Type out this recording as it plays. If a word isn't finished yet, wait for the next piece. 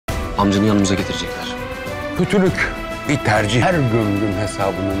Amcanı yanımıza getirecekler. Kötülük bir tercih. Her gönlün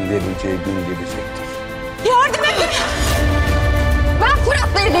hesabının verileceği gün gelecektir. Yardım edin! Ben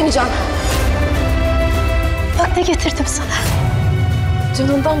Fırat'la evleneceğim. Bak ne getirdim sana.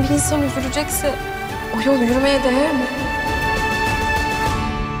 Canından bir insan üzülecekse o yol yürümeye değer mi?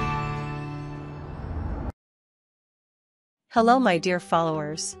 Hello my dear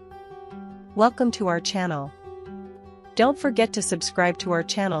followers. Welcome to our channel. Don't forget to subscribe to our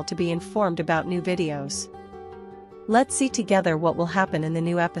channel to be informed about new videos. Let's see together what will happen in the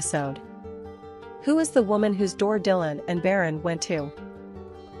new episode. Who is the woman whose door Dilan and Baran went to?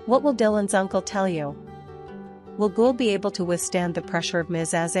 What will Dilan's uncle tell you? Will Gul be able to withstand the pressure of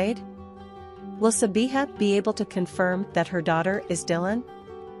Ms. Azaid? Will Sabiha be able to confirm that her daughter is Dilan?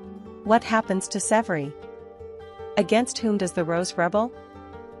 What happens to Sevri? Against whom does the rose rebel?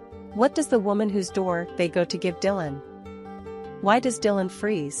 What does the woman whose door they go to give Dilan? Why does Dilan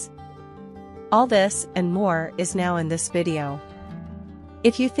freeze? All this and more is now in this video.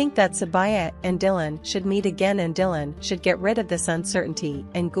 If you think that Sabiha and Dilan should meet again and Dilan should get rid of this uncertainty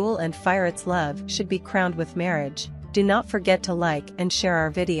and Gul and Firat's love should be crowned with marriage, do not forget to like and share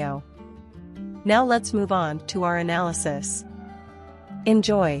our video. Now let's move on to our analysis.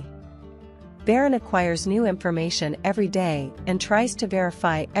 Enjoy. Baran acquires new information every day and tries to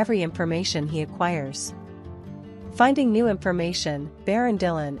verify every information he acquires. Finding new information, Baran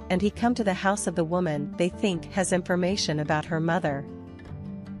Dilan and he come to the house of the woman they think has information about her mother.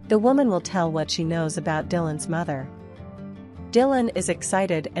 The woman will tell what she knows about Dilan's mother. Dilan is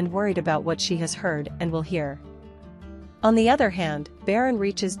excited and worried about what she has heard and will hear. On the other hand, Baran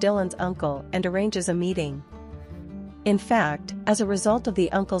reaches Dilan's uncle and arranges a meeting. In fact, as a result of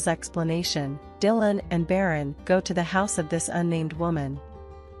the uncle's explanation, Dilan and Baran go to the house of this unnamed woman.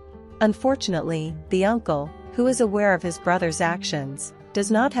 Unfortunately, the uncle, who is aware of his brother's actions,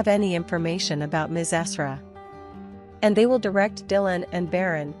 does not have any information about Ms. Esra. And they will direct Dilan and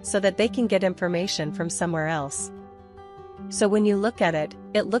Baran so that they can get information from somewhere else. So when you look at it,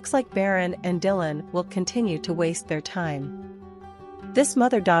 it looks like Baran and Dilan will continue to waste their time. This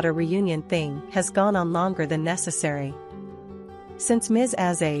mother-daughter reunion thing has gone on longer than necessary. Since Ms.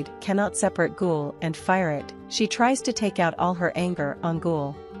 Azaid cannot separate Gul and Firat, she tries to take out all her anger on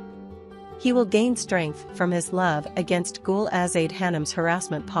Gul. He will gain strength from his love against Gul Azaid Hanum's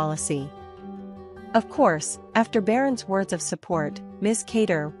harassment policy. Of course, after Baran's words of support, Ms.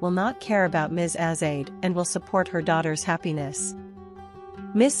 Kader will not care about Ms. Azaid and will support her daughter's happiness.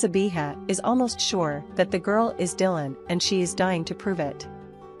 Ms. Sabiha is almost sure that the girl is Dilan and she is dying to prove it.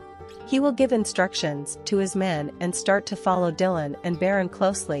 He will give instructions to his men and start to follow Dilan and Baran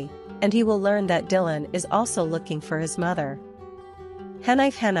closely, and he will learn that Dilan is also looking for his mother.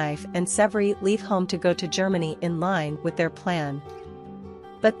 Hanif and Sevri leave home to go to Germany in line with their plan.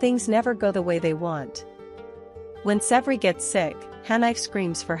 But things never go the way they want. When Sevri gets sick, Hanif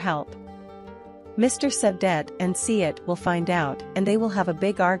screams for help. Mr. Sevdet and Siyat will find out and they will have a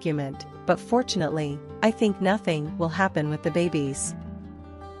big argument, but fortunately, I think nothing will happen with the babies.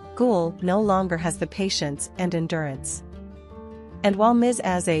 Gul no longer has the patience and endurance. And while Ms.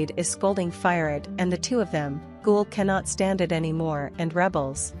 Azaid is scolding Firat and the two of them, Gul cannot stand it anymore and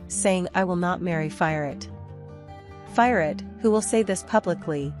rebels, saying I will not marry Firat. Firat, who will say this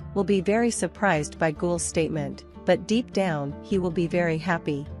publicly, will be very surprised by Gul's statement, but deep down he will be very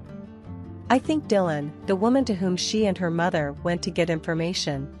happy. I think Dilan, the woman to whom she and her mother went to get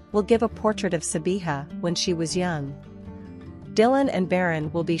information, will give a portrait of Sabiha when she was young. Dilan and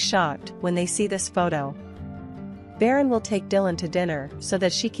Baran will be shocked when they see this photo. Baran will take Dilan to dinner so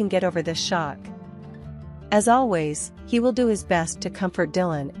that she can get over this shock. As always, he will do his best to comfort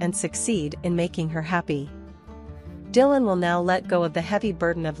Dilan and succeed in making her happy. Dilan will now let go of the heavy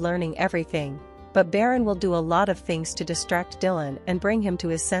burden of learning everything, but Baran will do a lot of things to distract Dilan and bring him to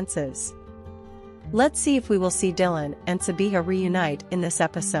his senses. Let's see if we will see Dilan and Sabiha reunite in this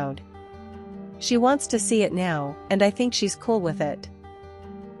episode. She wants to see it now, and I think she's cool with it.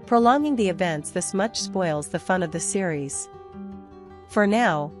 Prolonging the events this much spoils the fun of the series. For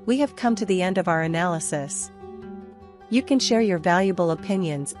now, we have come to the end of our analysis. You can share your valuable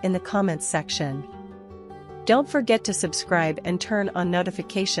opinions in the comments section. Don't forget to subscribe and turn on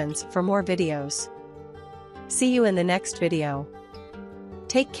notifications for more videos. See you in the next video.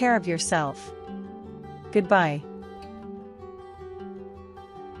 Take care of yourself. Goodbye.